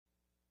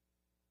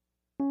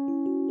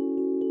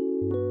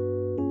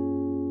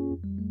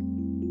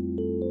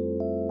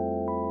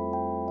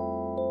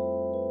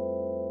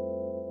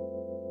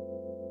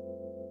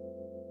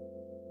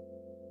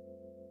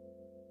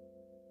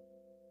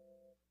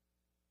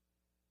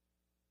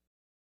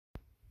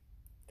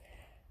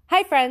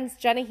Hi friends,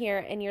 Jenna here,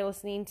 and you're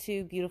listening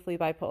to Beautifully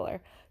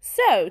Bipolar.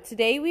 So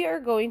today we are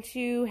going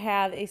to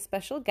have a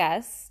special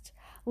guest,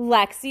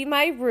 Lexi,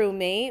 my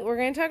roommate. We're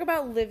going to talk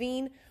about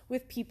living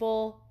with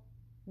people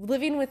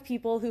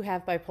who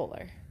have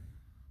bipolar.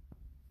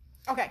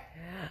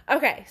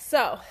 Okay,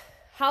 so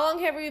how long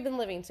have we been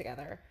living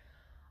together?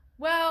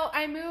 Well,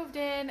 I moved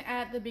in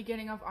at the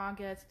beginning of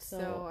August,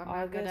 so I'm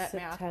not good at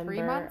math. September,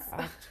 3 months?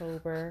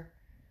 October.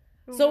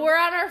 So we're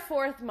on our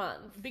 4th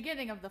month.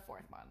 Beginning of the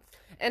 4th month.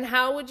 And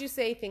how would you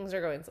say things are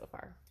going so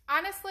far?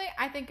 Honestly,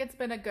 I think it's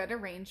been a good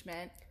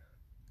arrangement.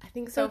 I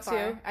think so too.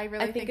 Far. I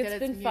really think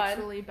that it's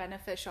mutually fun.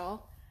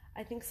 Beneficial.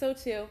 I think so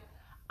too.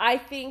 I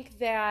think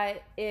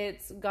that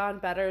it's gone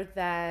better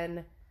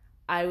than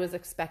I was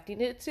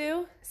expecting it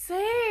to.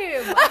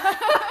 Same.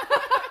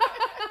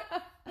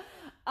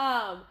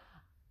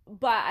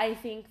 But I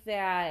think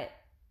that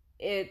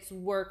it's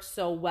worked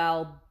so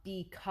well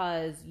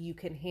because you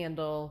can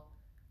handle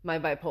my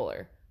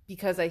bipolar.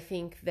 Because I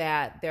think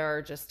that there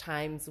are just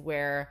times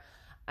where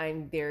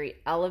I'm very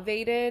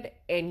elevated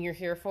and you're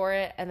here for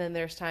it. And then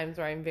there's times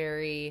where I'm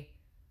very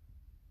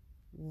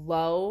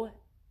low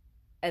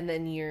and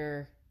then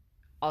you're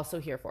also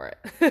here for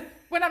it.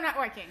 When I'm not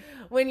working.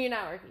 When you're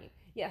not working.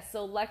 Yes,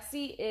 so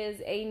Lexi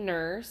is a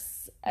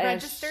nurse.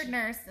 Registered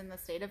nurse in the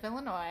state of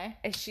Illinois.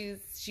 And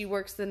she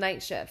works the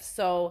night shift.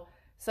 So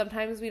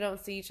sometimes we don't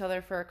see each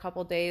other for a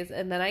couple days.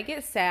 And then I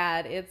get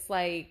sad. It's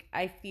like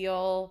I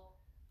feel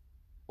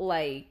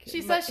like...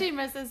 She says she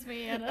misses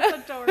me and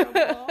it's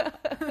adorable.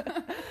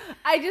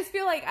 I just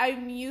feel like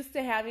I'm used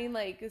to having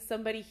like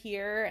somebody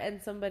here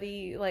and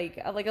somebody like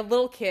a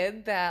little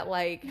kid that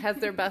like has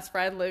their best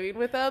friend living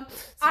with them.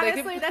 So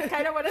honestly, that's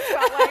kind of what it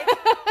felt like.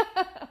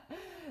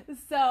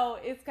 So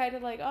it's kind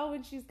of like, oh,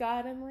 when she's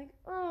gone, I'm like,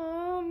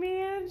 oh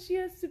man, she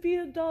has to be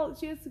an adult.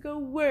 She has to go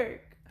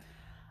work.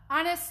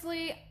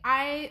 Honestly,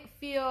 I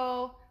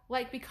feel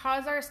like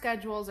because our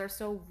schedules are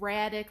so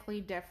radically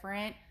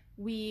different,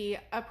 we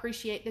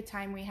appreciate the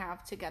time we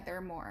have together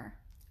more.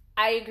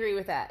 I agree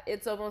with that.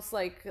 It's almost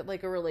like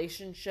a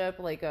relationship,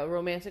 like a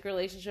romantic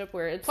relationship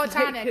where it's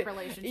platonic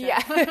relationship.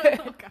 Yeah.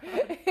 Oh, God.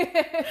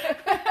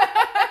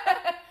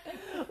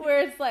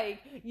 Where it's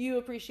like you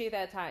appreciate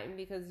that time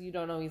because you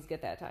don't always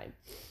get that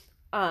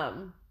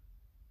time.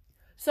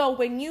 So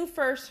when you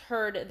first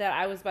heard that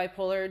I was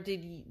bipolar,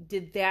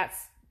 did that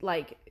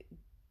like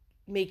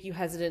make you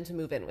hesitant to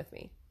move in with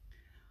me?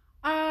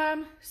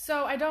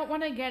 So I don't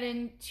want to get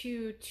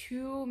into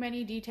too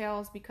many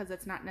details because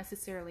it's not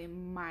necessarily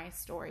my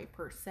story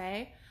per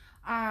se.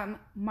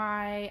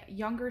 My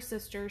younger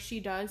sister, she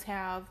does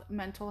have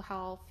mental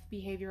health,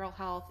 behavioral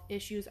health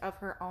issues of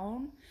her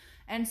own.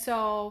 And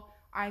so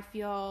I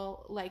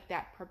feel like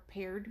that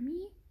prepared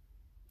me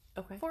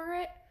for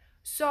it.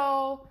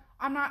 So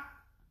I'm not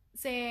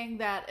saying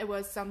that it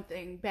was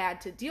something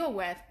bad to deal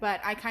with, but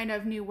I kind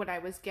of knew what I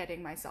was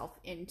getting myself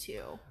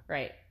into.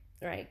 Right,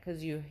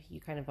 because you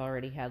kind of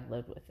already had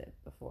lived with it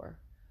before.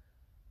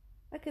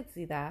 I could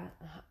see that.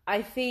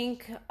 I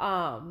think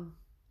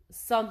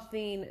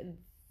something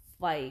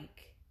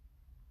like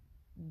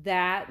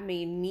that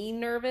made me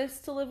nervous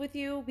to live with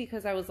you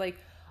because I was like,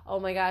 oh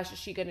my gosh, is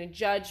she going to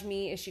judge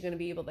me? Is she going to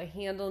be able to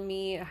handle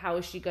me? How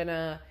is she going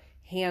to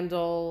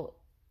handle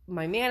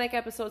my manic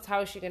episodes?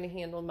 How is she going to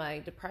handle my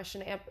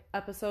depression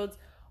episodes?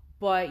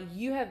 But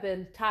you have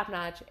been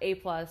top-notch, A+,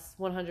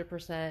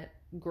 100%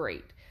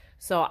 great.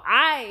 So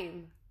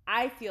I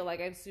feel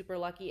like I'm super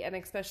lucky, and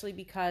especially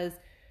because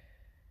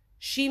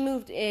she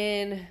moved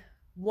in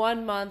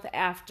 1 month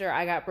after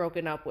I got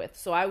broken up with.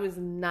 So I was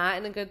not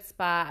in a good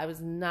spot. I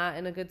was not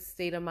in a good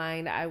state of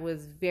mind. I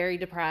was very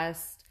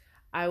depressed.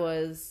 I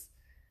was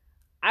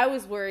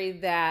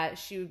worried that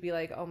she would be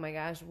like, oh my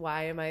gosh,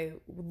 why am I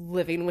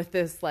living with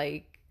this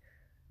like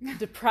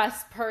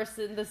depressed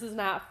person? This is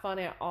not fun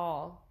at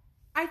all.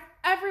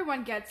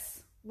 Everyone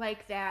gets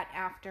like that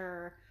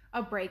after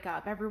a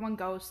breakup. Everyone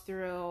goes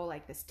through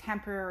like this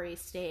temporary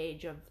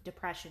stage of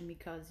depression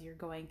because you're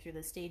going through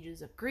the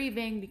stages of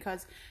grieving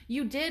because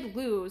you did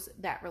lose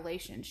that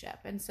relationship.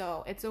 And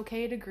so it's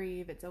okay to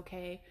grieve. It's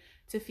okay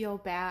to feel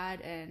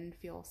bad and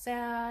feel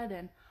sad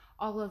and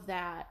all of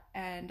that.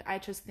 And I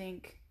just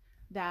think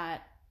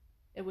that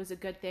it was a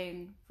good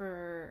thing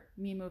for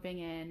me moving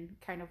in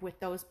kind of with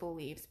those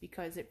beliefs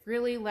because it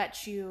really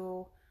lets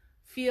you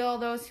feel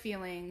those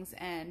feelings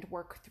and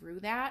work through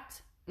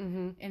that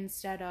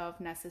instead of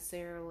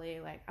necessarily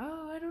like,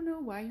 oh, I don't know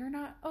why you're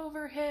not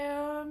over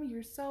him.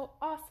 You're so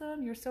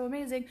awesome. You're so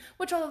amazing,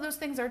 which all of those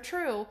things are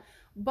true,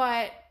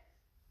 but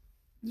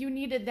you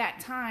needed that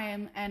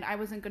time and I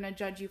wasn't going to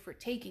judge you for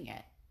taking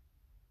it.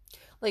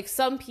 Like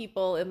some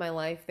people in my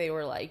life, they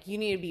were like, you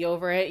need to be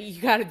over it. You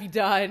got to be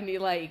done. You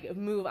like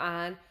move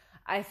on.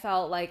 I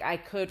felt like I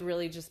could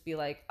really just be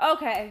like,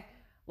 okay.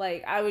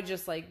 Like I would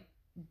just like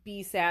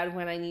be sad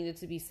when I needed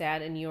to be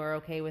sad and you were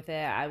okay with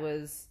it. I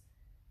was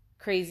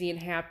crazy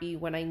and happy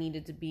when I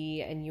needed to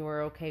be and you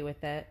were okay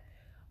with it.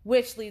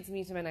 Which leads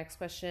me to my next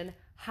question.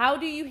 How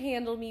do you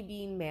handle me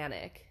being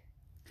manic?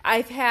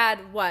 I've had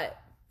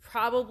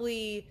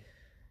probably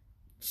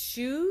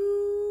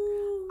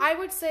two I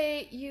would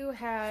say you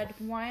had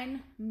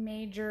one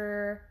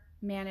major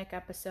manic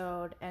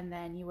episode, and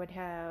then you would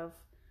have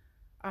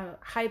a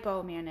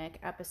hypomanic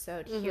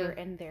episode here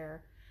and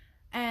there.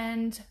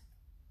 And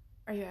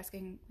are you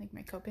asking like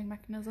my coping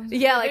mechanisms?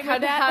 Yeah, like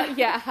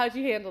how'd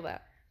you handle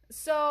that?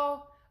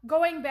 So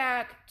going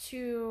back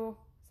to,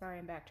 sorry,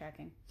 I'm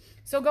backtracking.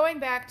 So going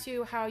back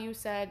to how you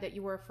said that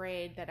you were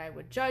afraid that I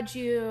would judge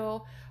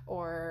you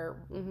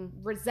or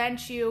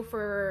resent you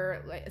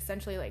for like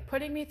essentially like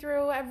putting me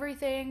through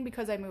everything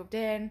because I moved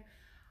in.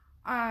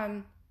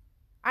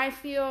 I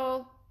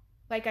feel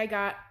like I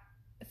got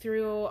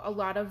through a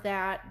lot of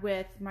that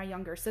with my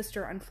younger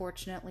sister,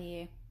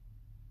 unfortunately.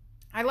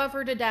 I love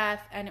her to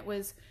death, and it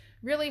was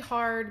really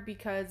hard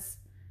because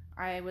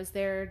I was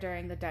there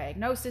during the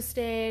diagnosis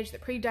stage, the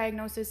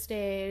pre-diagnosis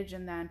stage,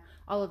 and then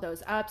all of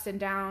those ups and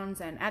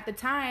downs. And at the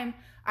time,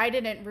 I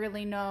didn't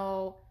really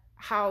know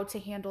how to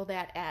handle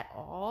that at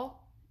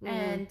all.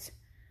 And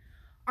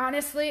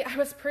honestly, I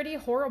was pretty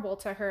horrible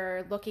to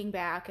her looking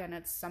back, and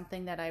it's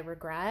something that I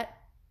regret.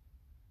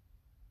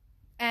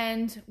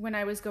 And when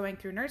I was going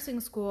through nursing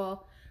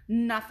school,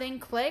 nothing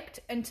clicked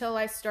until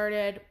I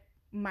started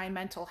my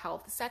mental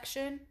health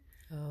section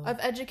of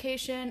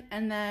education,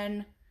 and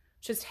then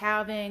just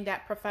having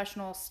that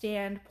professional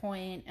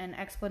standpoint and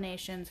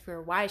explanations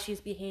for why she's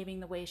behaving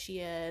the way she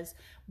is,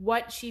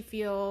 what she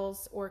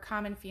feels or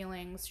common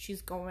feelings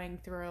she's going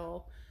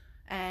through,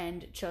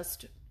 and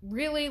just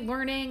really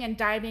learning and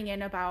diving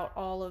in about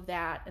all of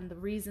that and the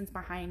reasons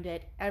behind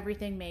it.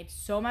 Everything made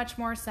so much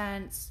more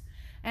sense.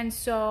 And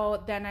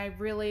so then I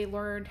really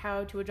learned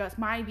how to adjust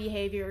my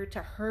behavior to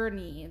her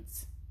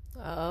needs.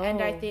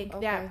 And I think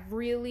that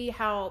really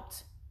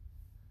helped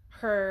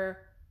her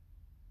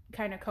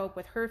kind of cope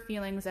with her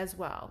feelings as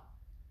well.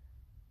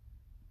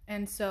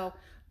 And so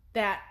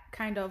that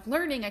kind of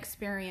learning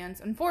experience,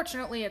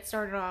 unfortunately, it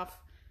started off,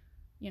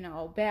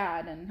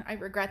 bad, and I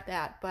regret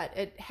that, but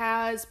it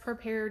has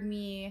prepared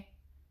me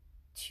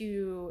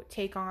to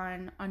take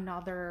on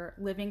another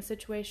living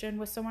situation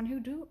with someone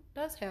who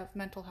does have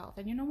mental health.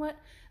 And you know what?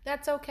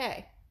 That's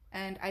okay.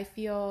 And I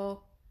think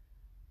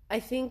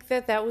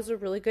that was a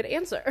really good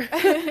answer. So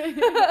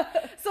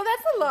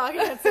that's a long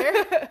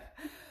answer.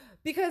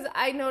 Because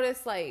I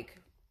notice, like,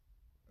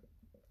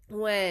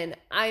 when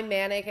I'm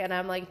manic and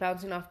I'm, like,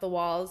 bouncing off the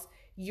walls,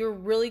 you're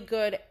really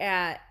good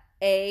at,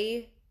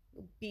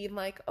 being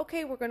like,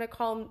 okay, we're going to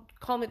calm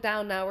it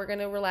down now. We're going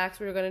to relax.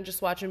 We're going to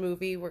just watch a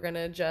movie. We're going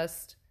to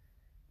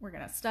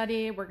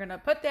study. We're going to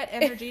put that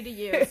energy to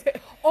use.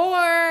 Or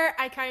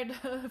I kind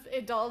of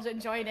indulge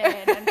and join in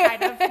and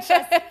kind of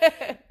just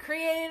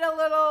create a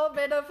little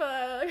bit of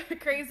a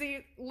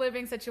crazy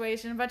living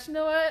situation. But you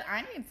know what?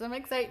 I need some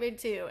excitement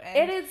too.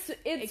 And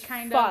it's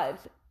fun.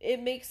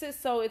 It makes it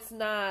so it's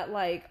not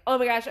like, oh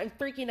my gosh, I'm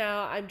freaking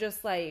out. I'm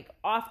just like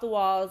off the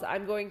walls.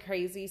 I'm going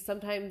crazy.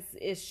 Sometimes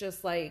it's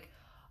just like,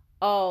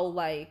 oh,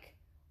 like,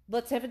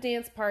 let's have a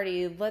dance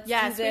party. Let's do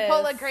this. We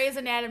pull a Grey's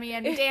Anatomy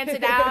and dance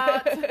it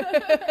out.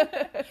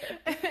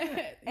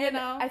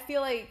 I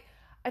feel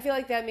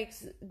like that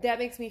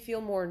makes me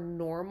feel more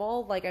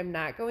normal. Like I'm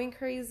not going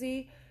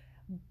crazy,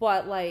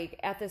 but like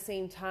at the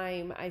same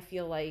time, I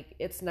feel like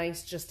it's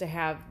nice just to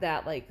have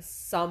that like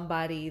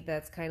somebody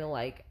that's kind of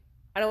like,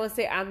 I don't want to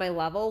say on my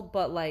level,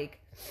 but like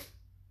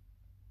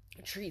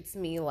treats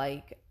me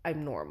like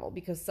I'm normal,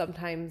 because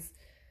sometimes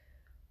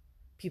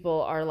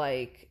people are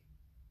like,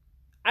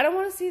 I don't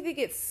want to say they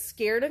get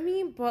scared of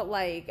me, but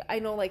like I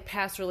know like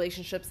past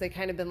relationships, they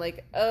kind of been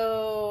like,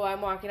 oh, I'm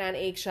walking on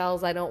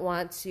eggshells. I don't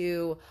want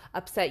to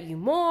upset you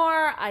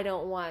more. I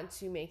don't want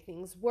to make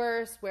things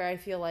worse, where I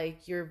feel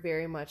like you're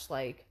very much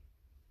like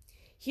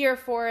here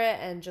for it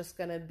and just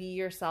going to be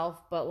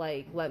yourself, but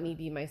like let me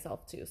be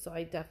myself too. So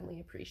I definitely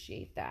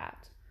appreciate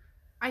that.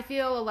 I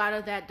feel a lot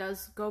of that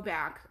does go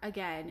back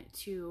again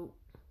to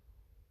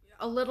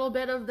a little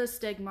bit of the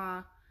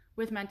stigma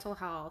with mental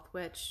health,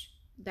 which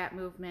that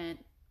movement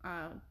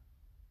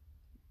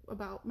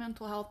about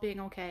mental health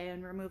being okay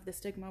and remove the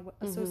stigma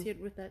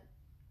associated with it.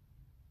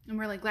 I'm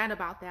really glad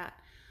about that.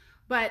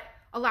 But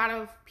a lot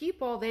of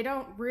people, they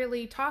don't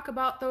really talk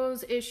about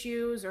those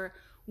issues or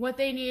what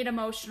they need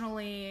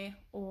emotionally,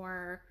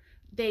 or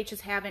they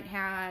just haven't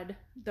had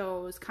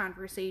those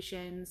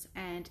conversations,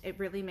 and it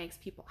really makes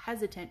people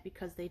hesitant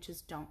because they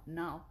just don't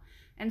know.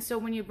 And so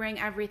when you bring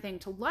everything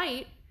to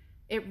light,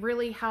 it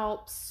really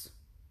helps,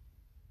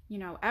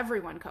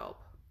 everyone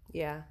cope.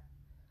 Yeah.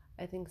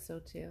 I think so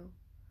too.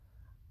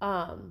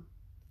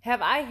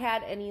 Have I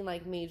had any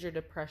like major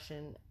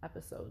depression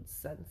episodes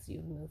since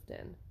you've moved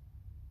in?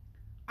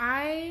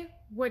 I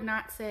would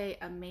not say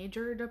a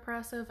major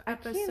depressive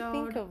episode. I can't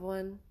think of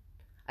one.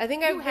 I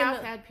think I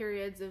have had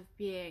periods of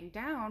being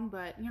down,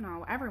 but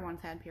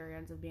everyone's had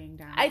periods of being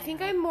down. I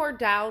think I'm more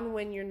down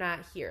when you're not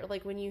here,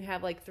 like when you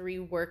have like 3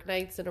 work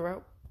nights in a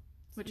row,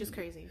 which is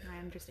crazy. I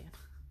understand.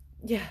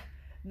 Yeah,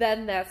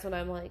 then that's when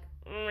I'm like,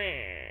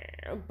 meh.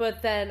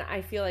 But then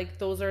I feel like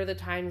those are the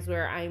times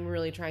where I'm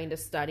really trying to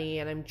study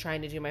and I'm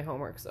trying to do my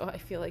homework. So I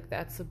feel like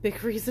that's a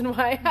big reason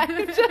why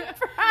I'm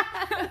depressed.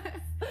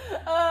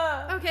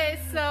 Okay,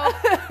 so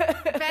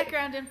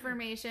background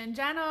information.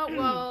 Jenna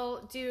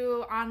will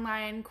do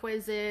online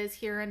quizzes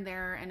here and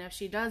there, and if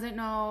she doesn't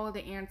know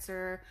the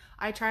answer,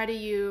 I try to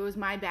use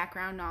my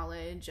background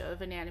knowledge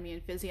of anatomy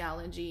and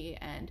physiology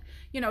and,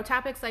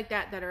 topics like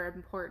that are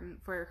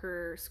important for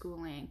her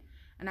schooling.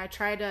 And I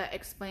try to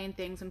explain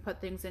things and put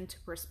things into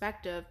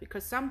perspective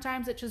because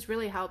sometimes it just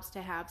really helps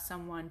to have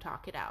someone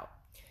talk it out.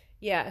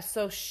 Yeah,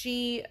 so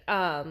she's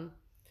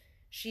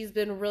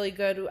been really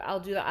good. I'll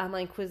do the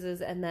online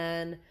quizzes, and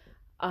then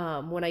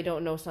when I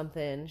don't know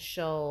something,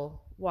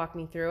 she'll walk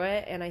me through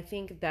it. And I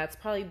think that's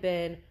probably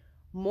been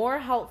more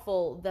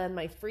helpful than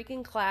my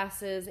freaking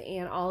classes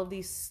and all of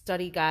these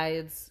study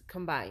guides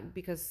combined,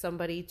 because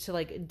somebody to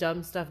like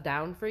dumb stuff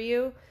down for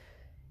you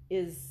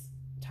is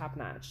top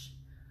notch.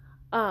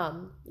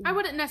 I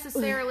wouldn't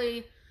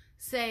necessarily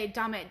say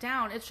dumb it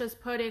down. It's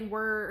just putting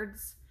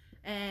words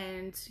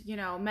and,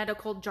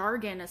 medical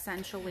jargon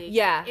essentially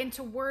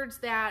into words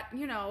that,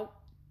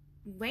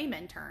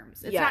 layman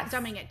terms. It's not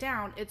dumbing it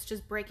down. It's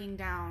just breaking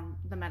down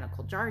the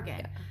medical jargon.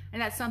 Yeah.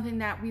 And that's something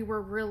that we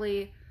were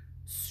really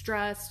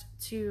stressed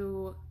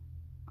to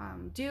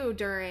do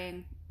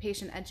during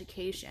patient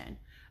education.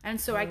 And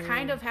so I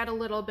kind of had a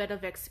little bit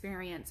of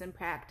experience and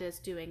practice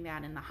doing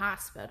that in the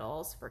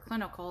hospitals for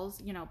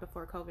clinicals,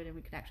 before COVID and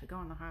we could actually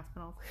go in the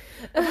hospitals.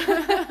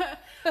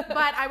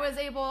 But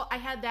I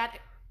had that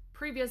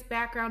previous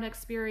background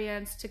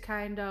experience to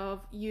kind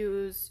of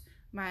use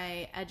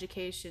my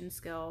education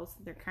skills.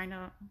 They're kind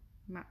of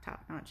not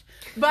top notch,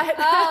 but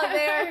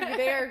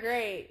they're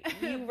great.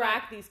 You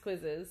rock these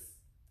quizzes.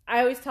 I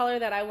always tell her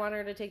that I want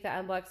her to take the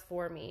NBLEX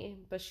for me,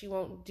 but she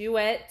won't do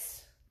it.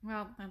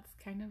 Well, that's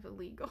kind of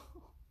illegal.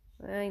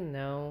 I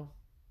know.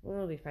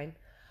 It'll be fine.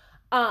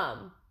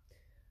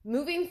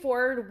 Moving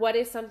forward, what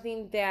is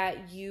something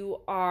that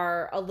you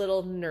are a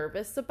little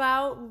nervous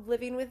about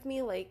living with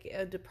me, like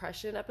a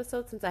depression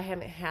episode, since I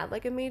haven't had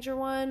like a major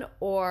one,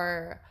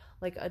 or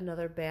like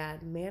another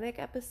bad manic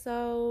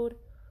episode?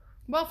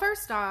 Well,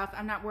 first off,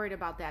 I'm not worried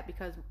about that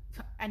because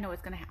I know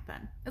it's going to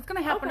happen. It's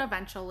going to happen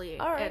eventually.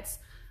 All right. It's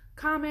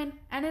common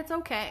and it's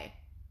okay.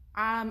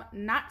 I'm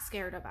not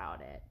scared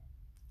about it.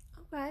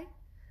 Okay.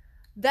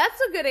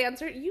 That's a good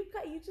answer. You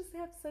just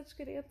have such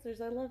good answers.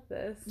 I love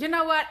this. You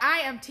know what? I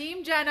am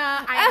Team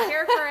Jenna. I am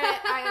here for it.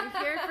 I am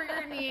here for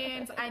your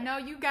needs. I know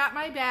you got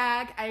my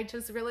back. I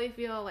just really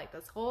feel like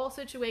this whole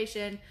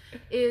situation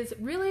is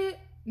really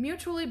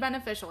mutually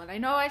beneficial. And I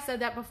know I said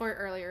that before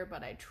earlier,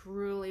 but I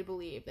truly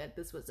believe that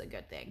this was a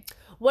good thing.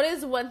 What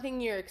is one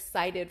thing you're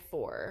excited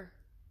for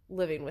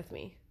living with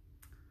me?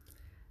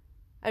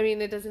 I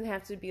mean, it doesn't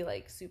have to be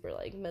like super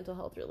like mental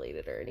health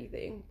related or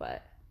anything,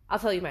 but I'll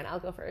tell you mine. I'll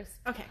go first.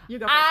 Okay, you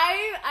go first.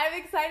 I'm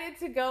excited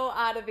to go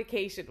on a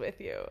vacation with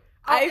you.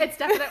 It's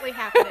definitely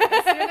happening.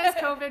 As soon as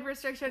COVID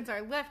restrictions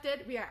are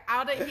lifted, we are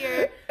out of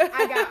here.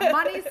 I got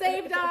money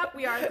saved up.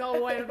 We are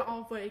going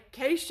on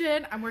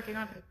vacation. I'm working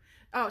on it.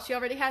 Oh, she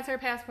already has her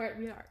passport.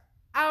 We are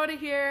out of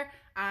here.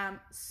 I'm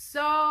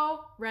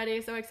so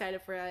ready, so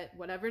excited for it.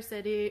 Whatever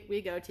city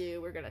we go to,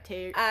 we're going to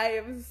take I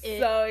am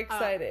so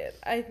excited.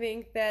 I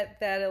think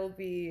that'll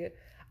be...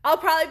 I'll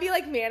probably be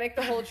like manic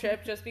the whole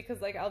trip just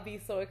because like I'll be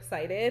so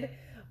excited,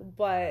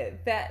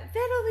 but that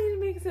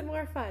only makes it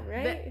more fun,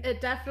 right?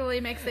 It definitely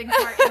makes things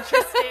more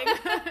interesting.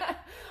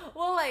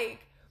 Well, like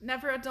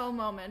never a dull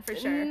moment for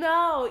sure.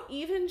 No,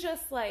 even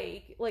just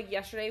like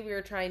yesterday we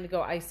were trying to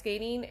go ice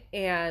skating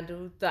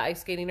and the ice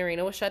skating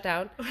arena was shut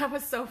down. That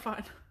was so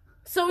fun.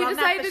 So we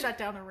decided to shut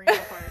down arena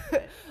part.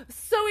 But.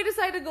 So we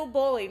decided to go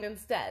bowling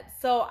instead.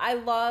 So I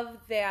love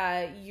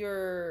that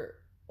you're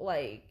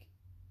like.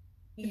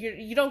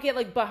 You don't get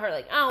like butthurt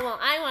like, oh well,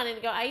 I wanted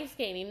to go ice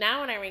skating, now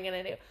what are we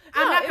gonna do? No,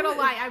 I'm not gonna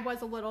lie, I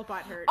was a little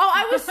butthurt. Oh,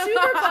 I was super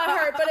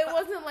butthurt, but it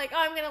wasn't like, oh,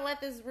 I'm gonna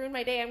let this ruin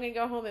my day, I'm gonna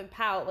go home and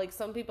pout. Like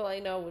some people I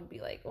know would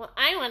be like, well,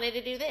 I wanted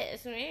to do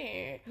this.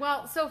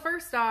 Well, so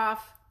first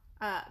off,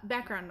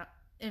 background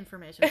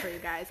information for you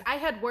guys. I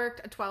had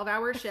worked a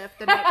 12-hour shift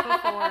the night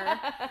before,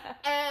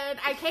 and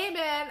I came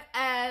in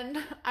and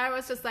I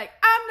was just like,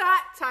 I'm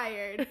not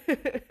tired.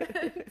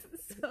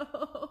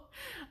 So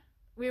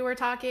we were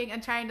talking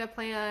and trying to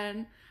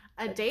plan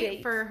a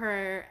date for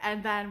her,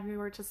 and then we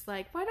were just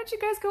like, why don't you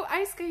guys go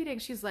ice skating?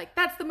 She's like,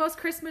 that's the most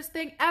Christmas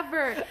thing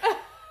ever.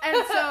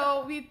 And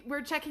so we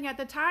were checking at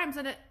the times,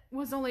 and it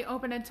was only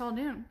open until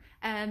noon,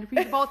 and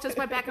we both just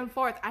went back and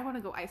forth. I want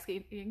to go ice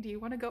skating. Do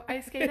you want to go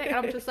ice skating? And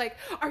I'm just like,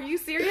 are you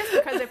serious?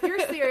 Because if you're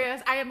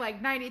serious, I am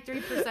like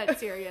 93%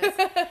 serious.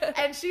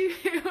 And she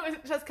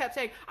just kept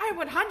saying, I'm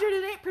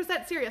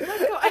 108% serious.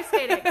 Let's go ice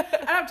skating.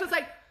 And I'm just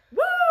like,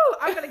 woo!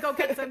 I'm gonna go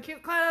get some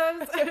cute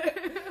clothes.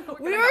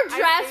 We were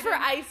dressed for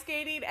ice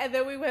skating, and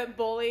then we went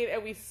bowling,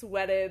 and we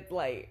sweated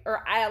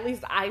at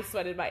least I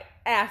sweated my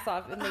ass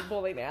off in the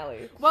bowling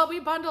alley. Well, we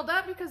bundled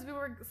up because we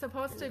were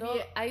supposed to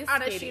be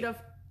on a sheet of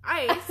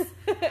ice,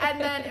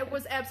 and then it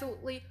was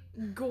absolutely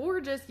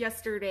gorgeous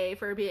yesterday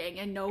for being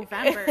in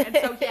November, and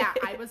so yeah,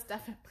 I was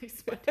definitely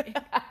sweating.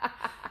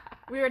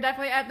 We were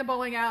definitely at the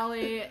bowling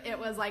alley. It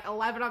was like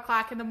 11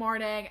 o'clock in the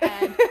morning.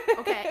 And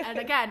and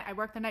again, I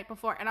worked the night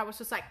before and I was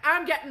just like,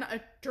 I'm getting a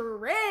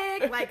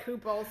drink. Like, who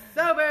both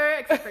sober,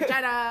 except for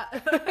Jenna.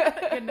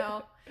 You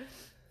know.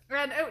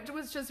 And it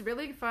was just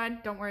really fun.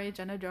 Don't worry,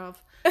 Jenna drove.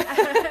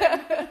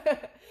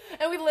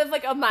 And we lived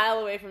like a mile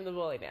away from the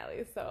bowling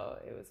alley, so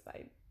it was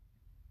fine.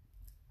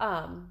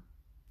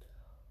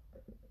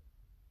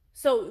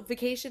 So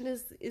vacation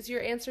is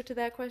your answer to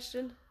that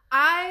question?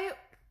 Hang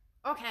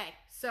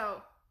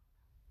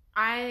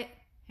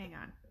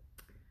on.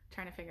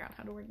 Trying to figure out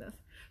how to word this.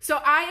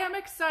 So I am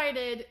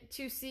excited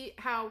to see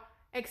how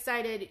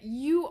excited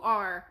you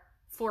are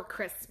for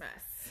Christmas.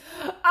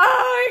 Oh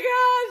my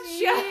gosh!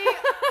 Yeah.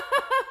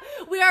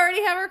 We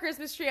already have our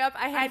Christmas tree up.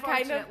 I had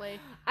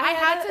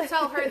to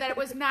tell her that it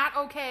was not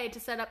okay to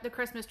set up the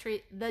Christmas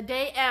tree the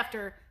day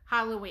after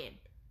Halloween.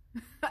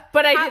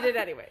 But I did it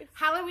anyways.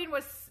 Halloween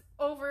was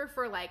over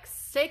for like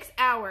 6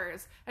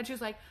 hours, and she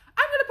was like,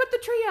 I'm gonna put the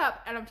tree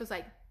up, and I'm just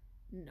like,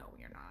 no,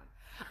 you're not.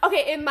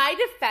 Okay, in my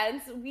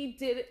defense,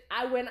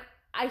 when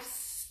I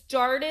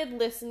started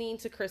listening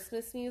to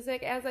Christmas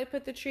music as I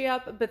put the tree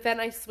up, but then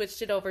I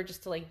switched it over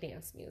just to like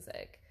dance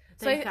music.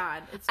 Thank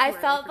God. It's I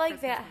felt like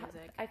Christmas that.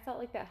 music. I felt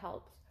like that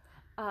helped.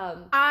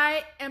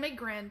 I am a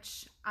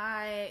Grinch.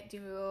 I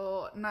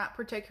do not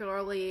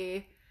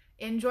particularly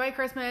enjoy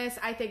Christmas.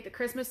 I think the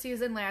Christmas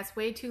season lasts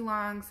way too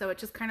long, so it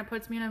just kind of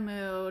puts me in a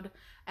mood.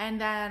 And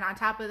then on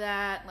top of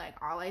that, like,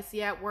 all I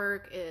see at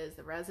work is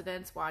the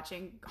residents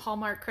watching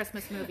Hallmark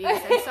Christmas movies.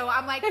 And so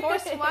I'm like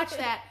forced to watch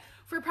that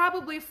for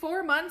probably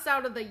 4 months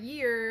out of the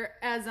year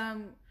as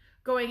I'm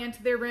going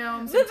into their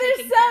rooms. But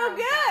they're so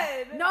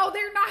good. No,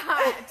 they're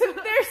not.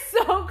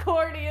 They're so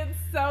corny and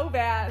so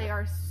bad. They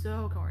are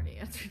so corny.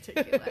 It's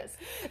ridiculous.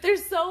 They're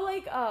so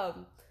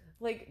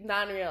like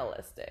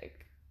non-realistic.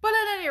 But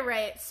at any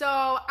rate,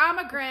 so I'm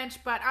a Grinch,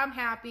 but I'm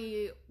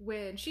happy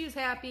when she's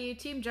happy.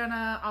 Team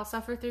Jenna, I'll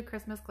suffer through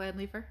Christmas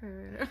gladly for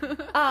her.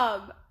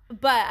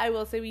 But I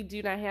will say we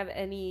do not have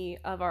any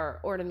of our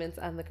ornaments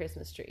on the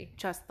Christmas tree.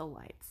 Just the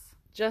lights.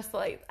 Just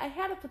lights. I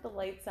had to put the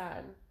lights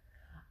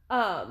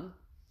on.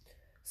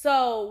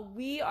 So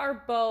we are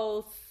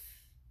both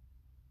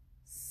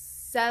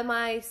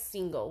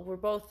semi-single. We're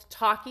both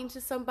talking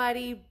to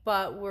somebody,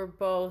 but we're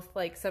both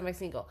like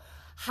semi-single.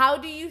 How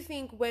do you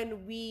think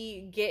when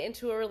we get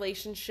into a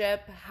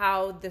relationship,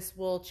 how this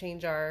will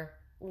change our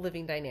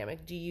living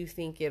dynamic? Do you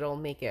think it'll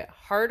make it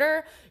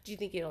harder? Do you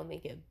think it'll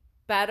make it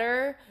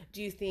better?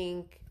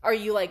 Are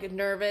you like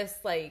nervous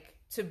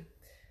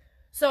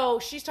so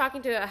she's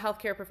talking to a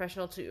healthcare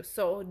professional too.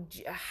 So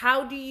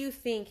how do you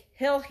think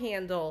he'll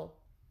handle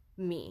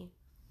me?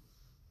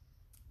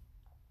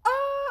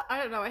 I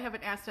don't know. I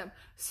haven't asked him.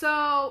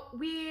 So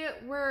we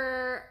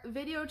were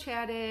video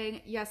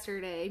chatting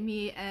yesterday,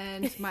 me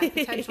and my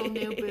potential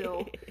new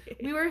boo.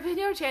 We were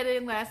video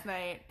chatting last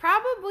night,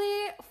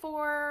 probably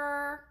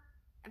for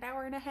an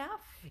hour and a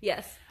half.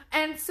 Yes.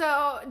 And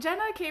so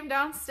Jenna came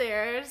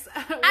downstairs.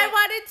 I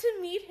wanted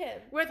to meet him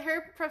with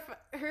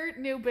her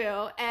new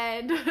boo,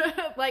 and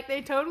like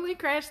they totally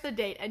crashed the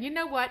date. And you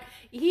know what?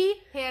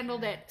 He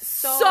handled it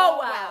so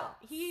well.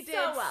 He did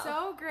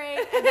so great.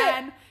 And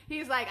then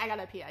he's like, "I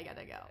gotta pee. I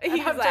gotta go." And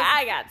he's like,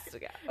 "I got to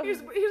go." He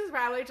was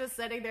probably just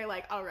sitting there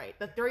like, "All right,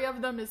 the three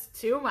of them is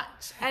too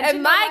much."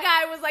 And my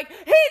guy was like, "He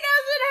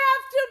doesn't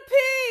have to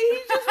pee.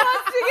 He just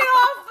wants to get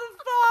off the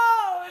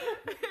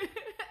phone."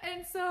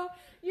 And so,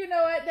 you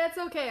know what? That's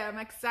okay. I'm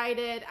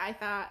excited.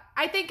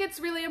 I think it's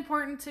really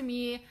important to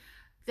me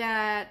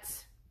that,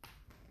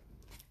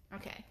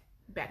 okay,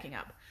 backing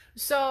up.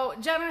 So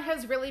Jenna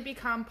has really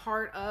become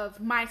part of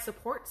my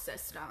support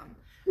system,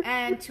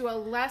 and to a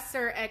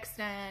lesser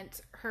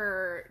extent,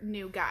 her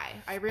new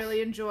guy. I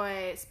really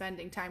enjoy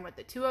spending time with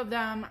the two of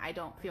them. I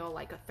don't feel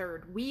like a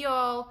third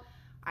wheel.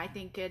 I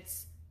think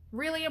it's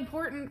really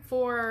important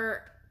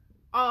for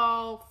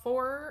all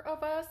four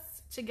of us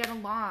to get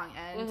along.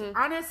 And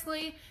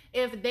honestly,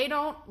 if they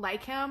don't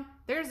like him,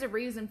 there's a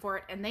reason for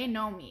it, and they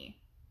know me.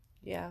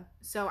 Yeah.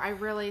 So I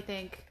really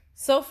think...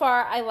 So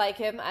far, I like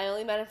him. I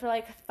only met him for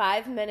like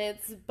 5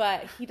 minutes,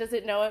 but he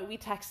doesn't know it. We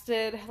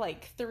texted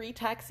like 3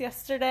 texts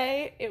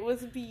yesterday. It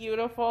was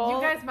beautiful. You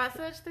guys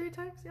messaged 3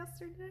 times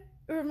yesterday?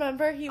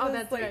 Remember? He was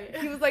that's like, right.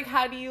 He was like,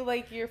 "How do you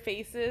like your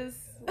faces?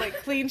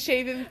 Like clean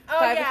shaven,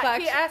 5 yeah. o'clock."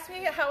 He asked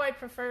me how I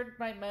preferred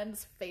my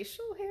men's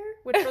facial hair,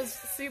 which was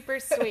super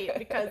sweet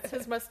because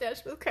his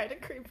mustache was kind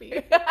of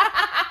creepy.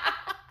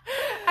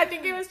 I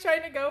think he was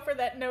trying to go for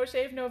that No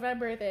Shave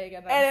November thing,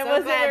 and I'm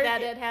so glad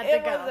that it had to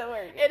go. It wasn't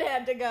working. It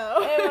had to go.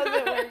 It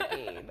wasn't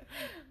working.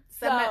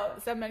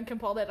 Some men can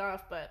pull that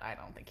off, but I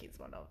don't think he's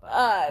one of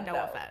them.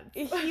 No offense.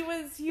 He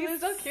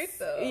was so cute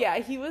though. Yeah,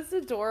 he was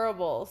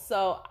adorable.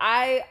 So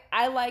I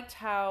liked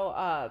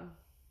how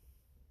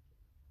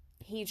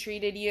he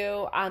treated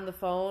you on the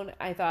phone.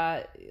 I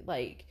thought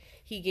like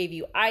he gave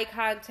you eye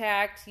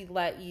contact. He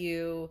let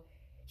you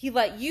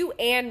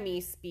and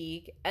me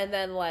speak, and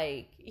then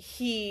like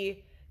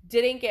he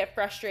didn't get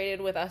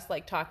frustrated with us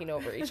like talking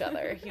over each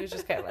other. He was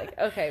just kind of like,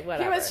 okay,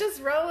 whatever. He was just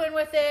rolling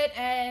with it,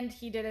 and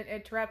he didn't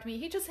interrupt me.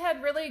 He just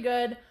had really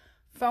good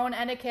phone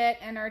etiquette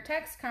and our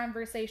text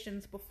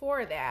conversations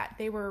before that,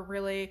 they were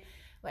really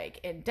like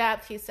in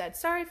depth. He said,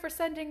 sorry for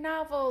sending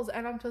novels.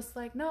 And I'm just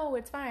like, no,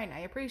 it's fine. I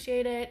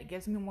appreciate it. It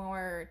gives me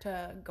more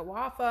to go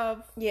off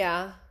of.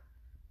 Yeah.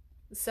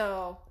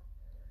 So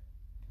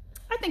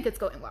I think it's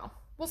going well.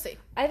 We'll see.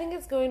 I think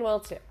it's going well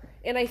too.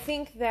 And I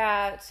think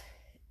that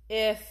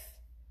if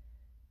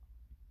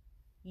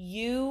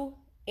you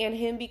and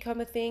him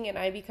become a thing and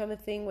I become a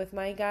thing with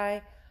my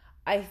guy,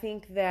 I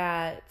think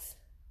that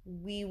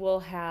we will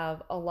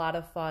have a lot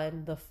of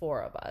fun, the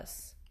four of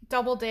us.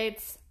 Double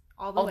dates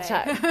all the way.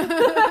 Time.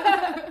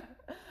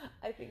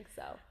 I think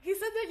so. He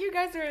said that you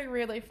guys are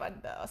really fun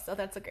though, so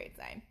that's a great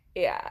sign.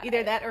 Yeah.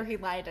 Either that or he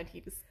lied and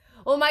he was...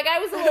 Well, my guy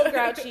was a little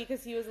grouchy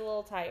because he was a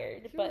little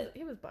tired,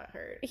 he was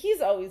butthurt.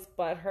 He's always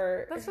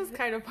butthurt. That's just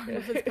kind of part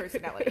of his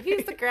personality.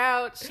 He's the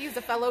grouch. He's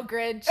a fellow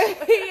Grinch.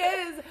 He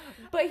is,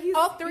 but he's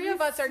all three he's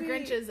of us are sweet.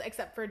 Grinches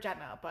except for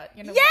Jenna. But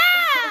you know, yeah,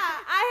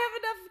 I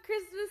have enough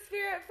Christmas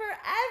spirit for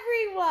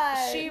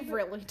everyone. She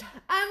really does.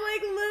 I'm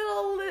like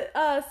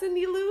little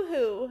Cindy Lou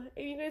Who,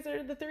 and you guys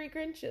are the three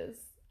Grinches.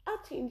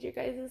 I'll change your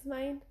guys'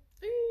 mind.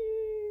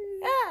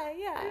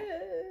 Yeah.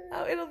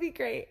 Oh, it'll be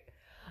great.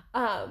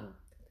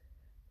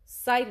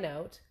 Side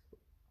note,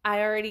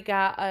 I already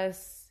got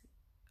us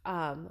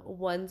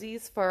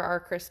onesies for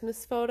our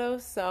Christmas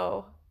photos,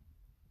 so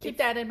keep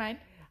that in mind.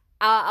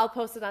 I'll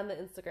post it on the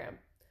Instagram.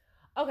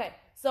 Okay,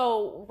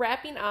 so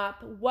wrapping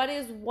up, what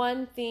is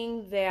one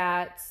thing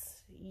that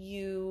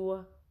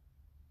you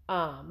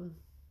are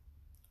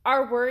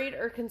worried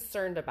or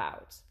concerned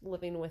about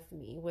living with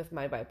me, with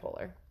my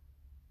bipolar,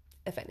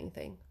 if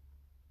anything?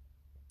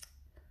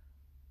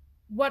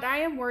 What I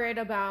am worried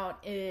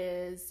about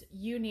is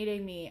you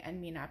needing me and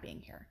me not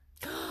being here.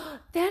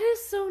 That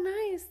is so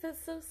nice.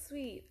 That's so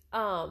sweet.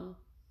 I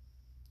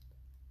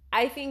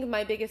think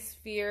my biggest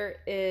fear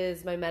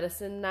is my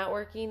medicine not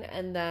working,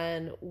 and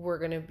then we're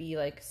gonna be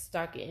like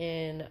stuck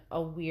in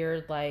a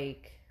weird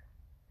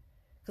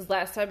because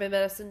last time my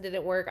medicine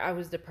didn't work, I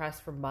was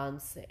depressed for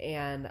months,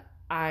 and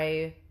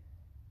I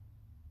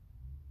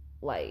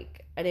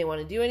didn't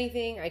want to do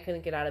anything. I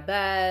couldn't get out of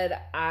bed.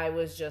 I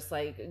was just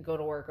like, go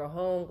to work, go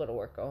home, go to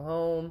work, go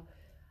home.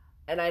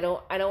 And I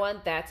don't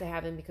want that to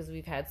happen because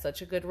we've had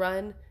such a good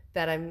run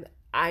that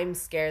I'm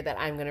scared that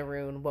I'm going to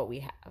ruin what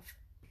we have.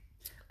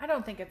 I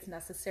don't think it's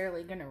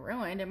necessarily going to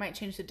ruin. It might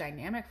change the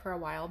dynamic for a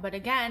while. But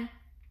again,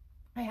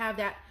 I have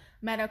that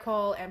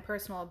medical and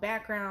personal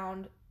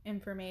background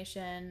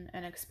information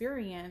and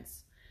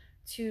experience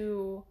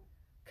to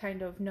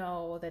kind of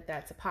know that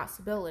that's a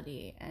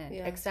possibility and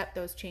accept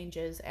those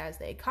changes as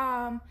they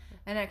come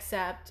and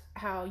accept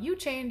how you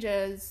change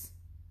as,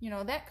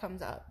 that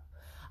comes up.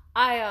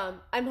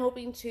 I'm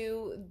hoping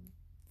to,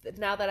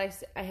 now that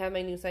I have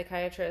my new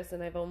psychiatrist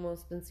and I've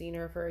almost been seeing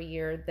her for a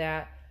year,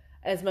 that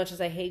as much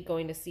as I hate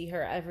going to see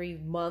her every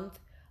month,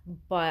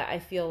 but I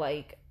feel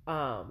like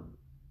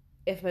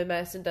if my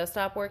medicine does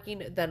stop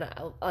working, then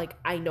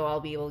I know I'll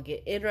be able to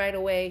get in right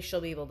away.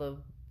 She'll be able to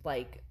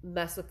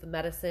mess with the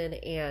medicine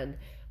and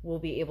we'll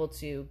be able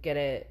to get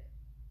it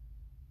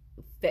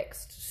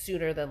fixed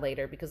sooner than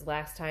later, because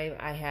last time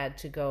I had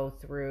to go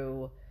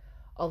through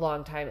a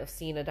long time of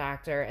seeing a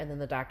doctor, and then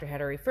the doctor had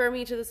to refer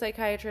me to the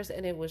psychiatrist,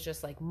 and it was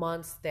just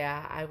months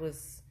that I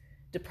was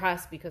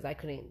depressed because I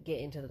couldn't get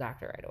into the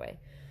doctor right away.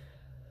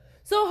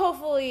 So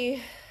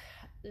hopefully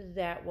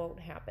that won't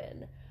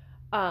happen.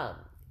 Are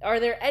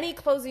there any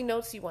closing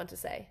notes you want to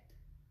say?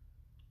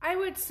 I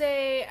would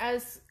say,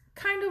 as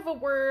kind of a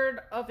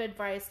word of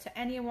advice to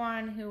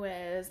anyone who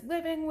is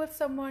living with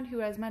someone who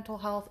has mental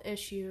health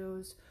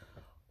issues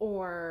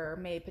or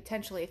may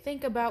potentially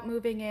think about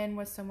moving in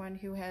with someone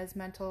who has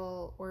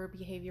mental or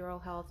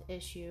behavioral health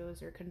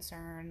issues or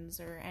concerns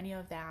or any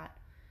of that,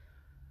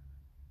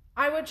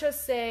 I would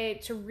just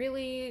say to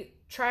really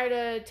try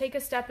to take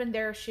a step in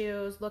their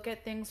shoes, look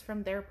at things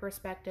from their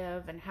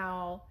perspective and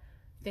how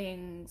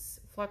things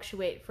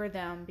fluctuate for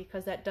them,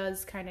 because that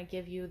does kind of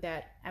give you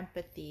that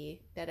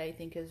empathy that I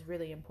think is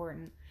really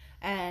important.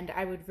 And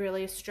I would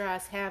really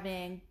stress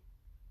having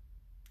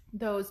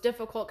those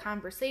difficult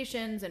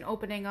conversations and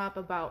opening up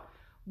about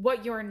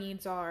what your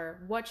needs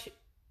are, what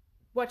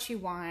you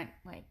want,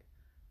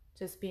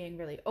 just being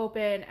really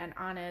open and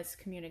honest.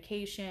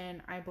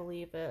 Communication, I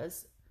believe,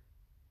 is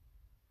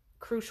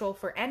crucial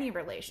for any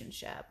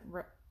relationship,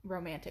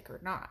 romantic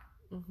or not.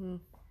 Mm-hmm.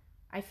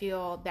 I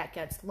feel that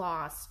gets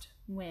lost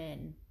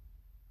when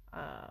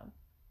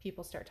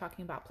people start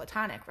talking about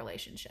platonic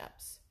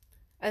relationships.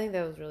 I think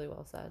that was really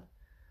well said.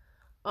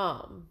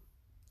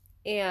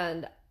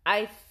 And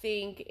I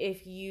think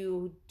if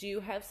you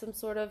do have some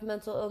sort of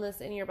mental illness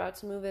and you're about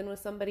to move in with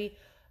somebody,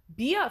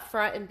 be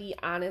upfront and be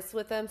honest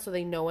with them so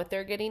they know what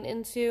they're getting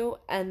into,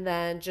 and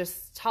then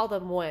just tell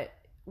them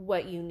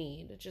what you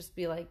need. Just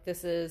be like,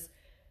 this is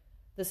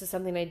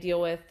something I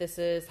deal with. This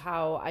is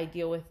how I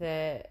deal with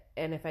it.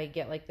 And if I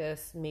get like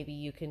this, maybe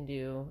you can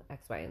do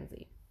X, Y, and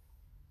Z.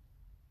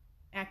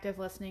 Active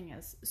listening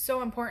is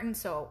so important.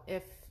 So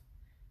if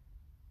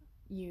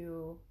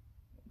you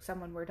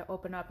someone were to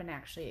open up and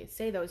actually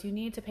say those, you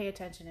need to pay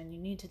attention and you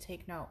need to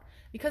take note,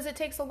 because it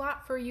takes a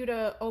lot for you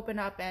to open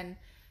up and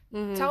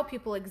tell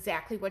people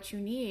exactly what you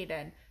need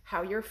and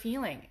how you're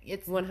feeling.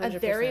 It's 100%. A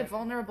very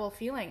vulnerable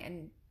feeling,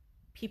 and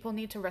people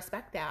need to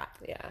respect that.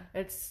 Yeah.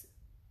 It's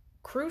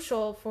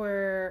crucial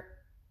for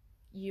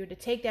you to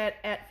take that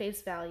at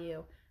face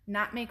value,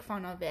 not make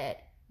fun of it,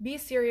 be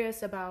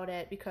serious about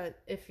it, because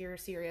if you're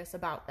serious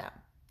about them.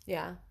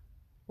 Yeah.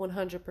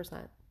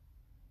 100%.